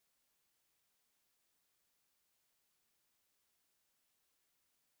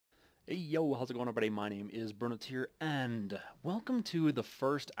Hey yo, how's it going everybody? My name is Burnett here, and welcome to the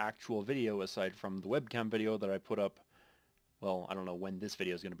first actual video aside from the webcam video that I put up. Well, I don't know when this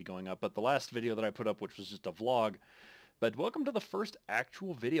video is going to be going up, but the last video that I put up, which was just a vlog. But welcome to the first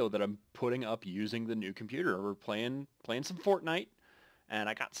actual video that I'm putting up using the new computer. We're playing some Fortnite, and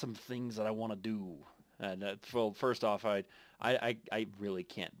I got some things that I want to do. And well, first off, I really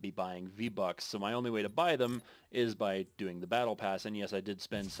can't be buying V-Bucks, so my only way to buy them is by doing the Battle Pass. And yes, I did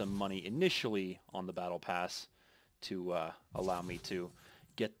spend some money initially on the Battle Pass to allow me to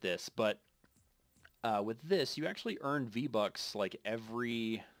get this. But with this, you actually earn V-Bucks like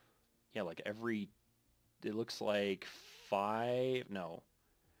every, it looks like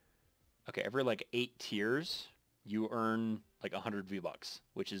every like 8 tiers, you earn like 100 V-Bucks,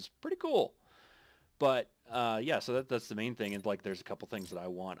 which is pretty cool. But yeah, so that's the main thing. And like, there's a couple things that I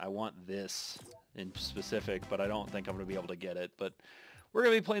want. I want this in specific, but I don't think I'm gonna be able to get it. But we're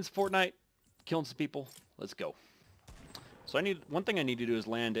gonna be playing some Fortnite, killing some people. Let's go. So one thing I need to do is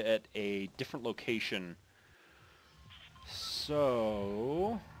land at a different location.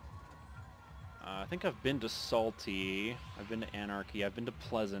 So I think I've been to Salty, I've been to Anarchy, I've been to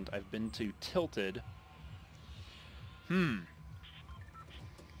Pleasant, I've been to Tilted.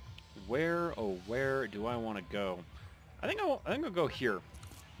 Where do I want to go? I think I'll go here.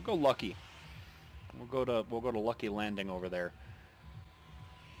 We'll go Lucky. We'll go to Lucky Landing over there.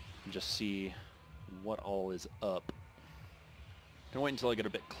 And just see what all is up. Gonna wait until I get a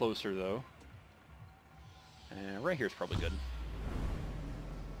bit closer though. And right here is probably good.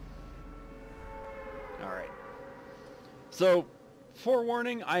 Alright. So,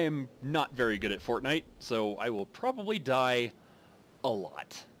 forewarning, I am not very good at Fortnite, so I will probably die a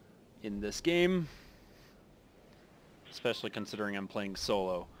lot in this game, especially considering I'm playing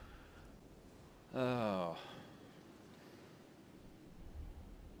solo. Oh.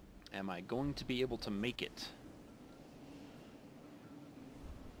 Am I going to be able to make it?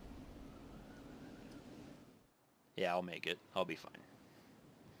 Yeah, I'll make it. I'll be fine.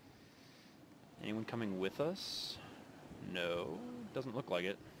 Anyone coming with us? No, doesn't look like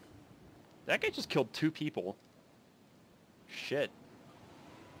it. That guy just killed 2 people. Shit.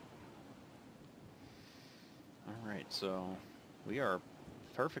 Alright, so we are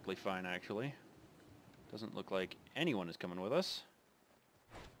perfectly fine, actually. Doesn't look like anyone is coming with us.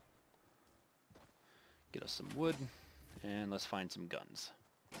 Get us some wood, and let's find some guns.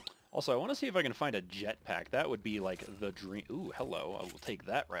 Also, I want to see if I can find a jetpack. That would be like the dream. Ooh, hello. I will take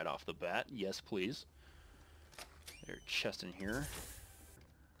that right off the bat. Yes, please. There's a chest in here.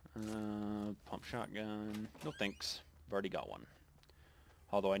 Pump shotgun. No thanks. I've already got one.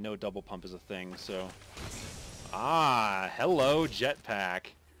 Although I know double pump is a thing, so... Ah, hello, jetpack.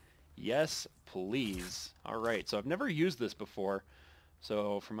 Yes, please. Alright, so I've never used this before.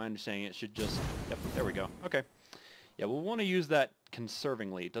 So, from my understanding, it should just... Yep, there we go. Okay. Yeah, we'll want to use that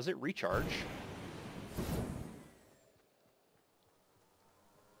conservingly. Does it recharge?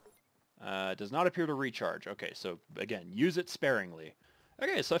 It does not appear to recharge. Okay, so, again, use it sparingly.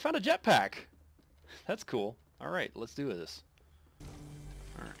 Okay, so I found a jetpack. That's cool. Alright, let's do this.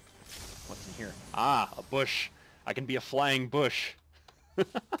 Alright. What's in here? Ah, a bush. I can be a flying bush.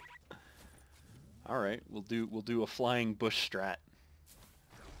 Alright, we'll do a flying bush strat.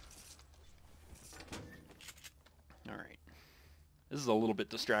 Alright. This is a little bit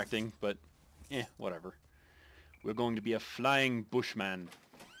distracting, but whatever. We're going to be a flying bushman.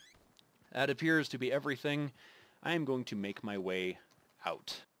 That appears to be everything. I am going to make my way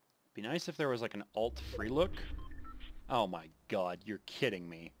out. Be nice if there was like an alt-free look. Oh my god, you're kidding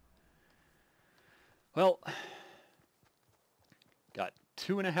me. Well, got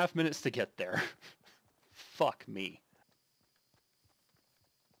 2.5 minutes to get there. Fuck me.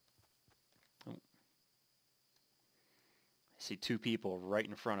 Oh. I see 2 people right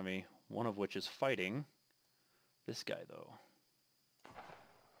in front of me, one of which is fighting. This guy, though.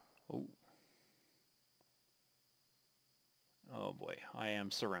 Oh. Oh boy, I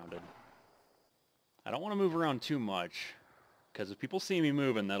am surrounded. I don't want to move around too much, because if people see me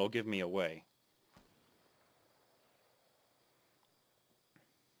moving, that'll give me away.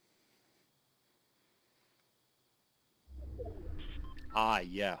 Ah,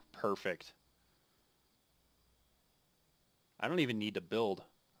 yeah, perfect. I don't even need to build.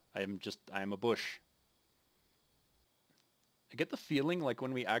 I am a bush. I get the feeling like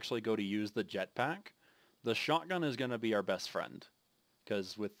when we actually go to use the jetpack, the shotgun is going to be our best friend.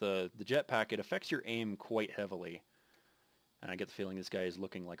 Because with the jetpack, it affects your aim quite heavily. And I get the feeling this guy is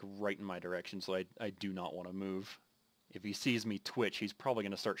looking like right in my direction, so I do not want to move. If he sees me twitch, he's probably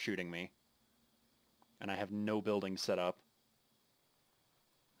going to start shooting me. And I have no building set up.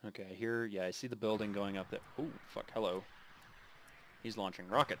 Okay, here, yeah, I see the building going up there. Oh, fuck, hello. He's launching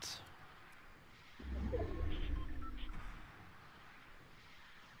rockets.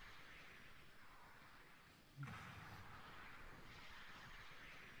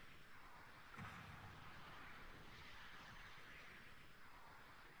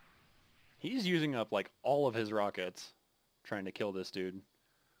 He's using up, like, all of his rockets trying to kill this dude.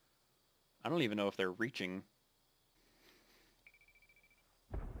 I don't even know if they're reaching.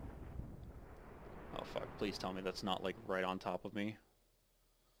 Oh, fuck. Please tell me that's not, like, right on top of me.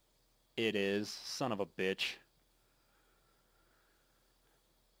 It is. Son of a bitch.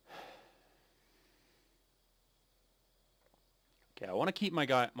 Okay, I want to keep my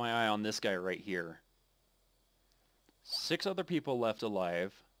eye on this guy right here. 6 other people left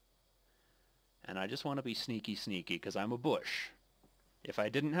alive. And I just want to be sneaky because I'm a bush. If I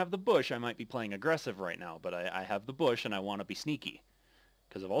didn't have the bush, I might be playing aggressive right now, but I have the bush and I want to be sneaky.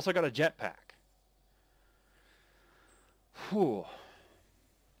 Because I've also got a jetpack. Whew.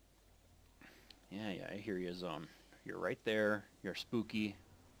 Yeah, I hear you, Zone. You're right there. You're spooky.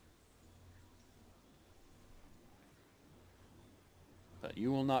 But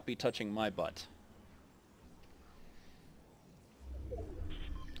you will not be touching my butt.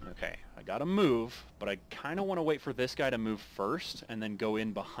 Okay, I gotta move, but I kind of want to wait for this guy to move first and then go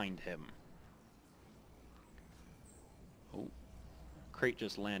in behind him. Oh, crate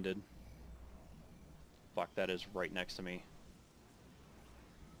just landed. Fuck, that is right next to me.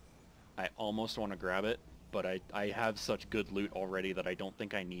 I almost want to grab it, but I have such good loot already that I don't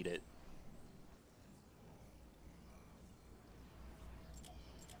think I need it.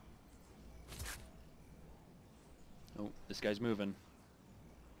 Oh, this guy's moving.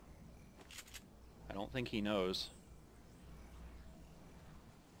 I don't think he knows.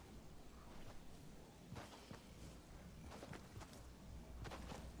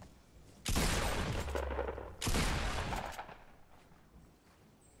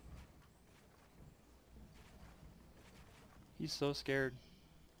 He's so scared.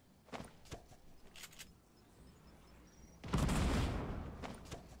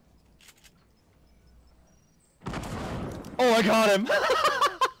 Oh, I got him!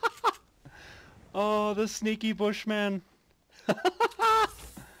 Oh, the sneaky bushman.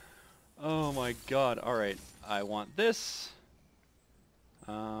 Oh my god. Alright, I want this.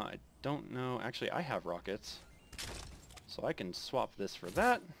 I don't know. Actually, I have rockets. So I can swap this for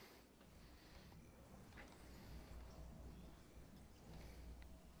that.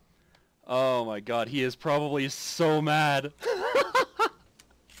 Oh my god, he is probably so mad.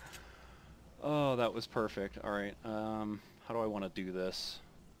 Oh, that was perfect. Alright, how do I want to do this?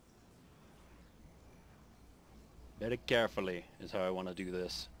 Very carefully is how I want to do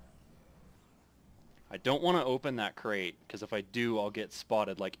this. I don't want to open that crate, because if I do, I'll get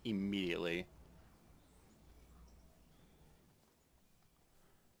spotted, like, immediately.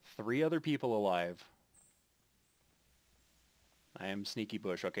 3 other people alive. I am sneaky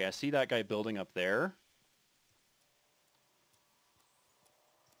bush. Okay, I see that guy building up there.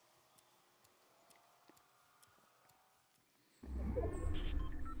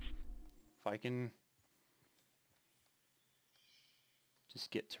 If I can just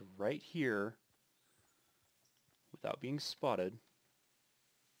get to right here without being spotted.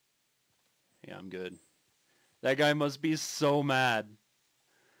 Yeah, I'm good. That guy must be so mad.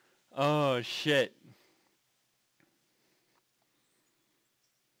 Oh, shit.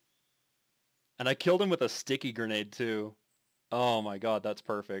 And I killed him with a sticky grenade, too. Oh my god, that's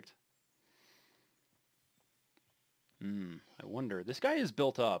perfect. I wonder. This guy is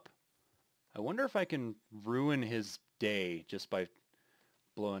built up. I wonder if I can ruin his day just by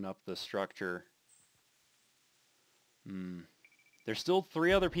blowing up the structure. There's still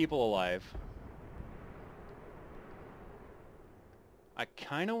 3 other people alive. I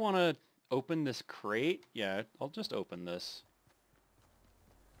kind of want to open this crate. Yeah, I'll just open this.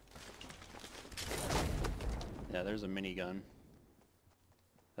 Yeah, there's a minigun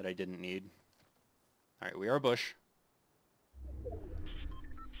that I didn't need. Alright, we are a bush.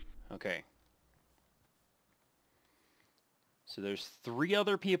 Okay. So there's 3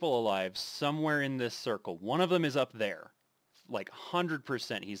 other people alive somewhere in this circle. One of them is up there. Like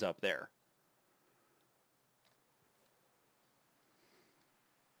 100% he's up there.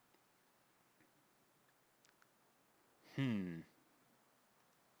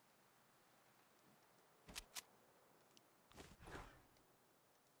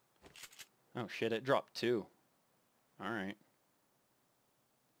 Oh shit, it dropped 2. Alright.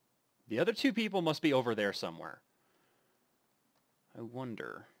 The other 2 people must be over there somewhere. I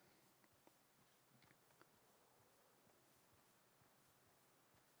wonder.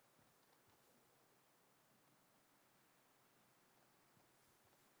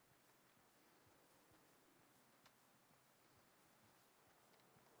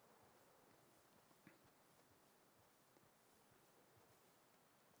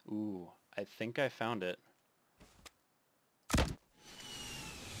 Ooh, I think I found it.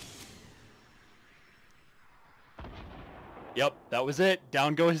 Yep, that was it.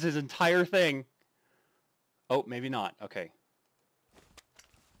 Down goes his entire thing. Oh, maybe not. Okay.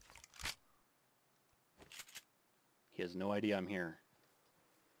 He has no idea I'm here.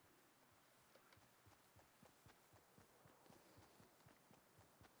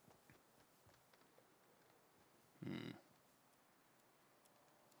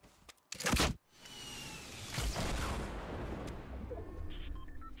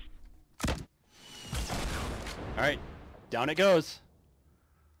 All right, down it goes.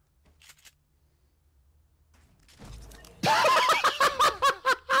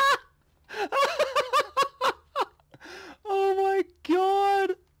 Oh my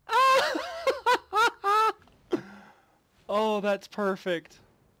god! Oh, that's perfect.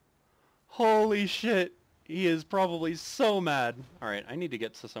 Holy shit. He is probably so mad. Alright, I need to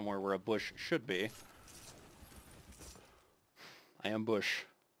get to somewhere where a bush should be. I am bush.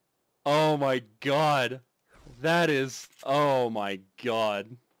 Oh my god. That is... Oh my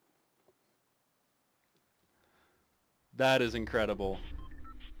god. That is incredible.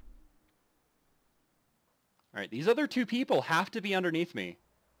 Alright, these other two people have to be underneath me.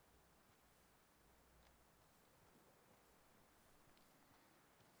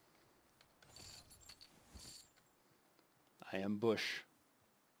 I am bush.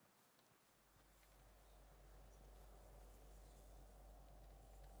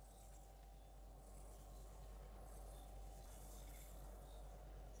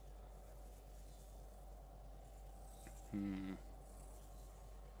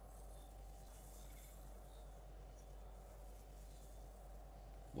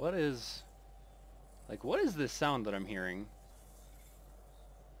 What is... Like, what is this sound that I'm hearing?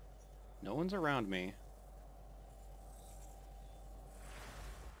 No one's around me.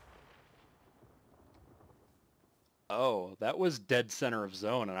 Oh, that was dead center of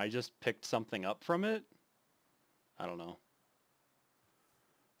zone, and I just picked something up from it? I don't know.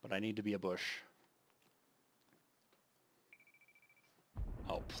 But I need to be a bush.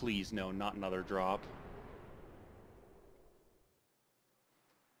 Oh, please, no, not another drop.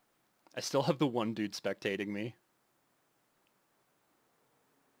 I still have the one dude spectating me.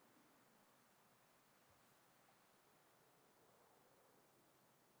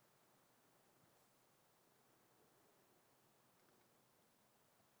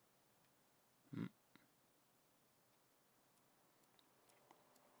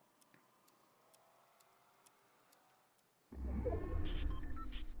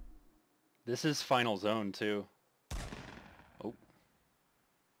 This is final zone, too. Oh.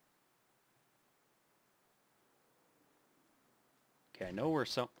 Okay, I know where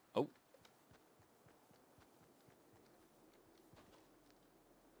some... Oh.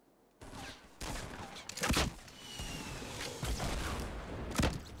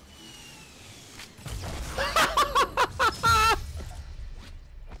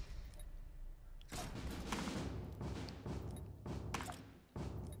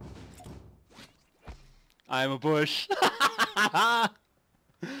 I'm a bush.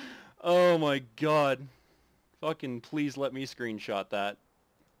 Oh my god. Fucking please let me screenshot that.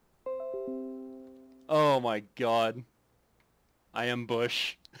 Oh my god. I am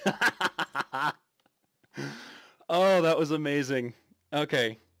bush. Oh, that was amazing.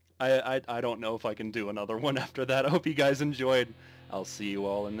 Okay. I don't know if I can do another one after that. I hope you guys enjoyed. I'll see you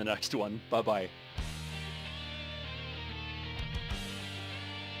all in the next one. Bye-bye.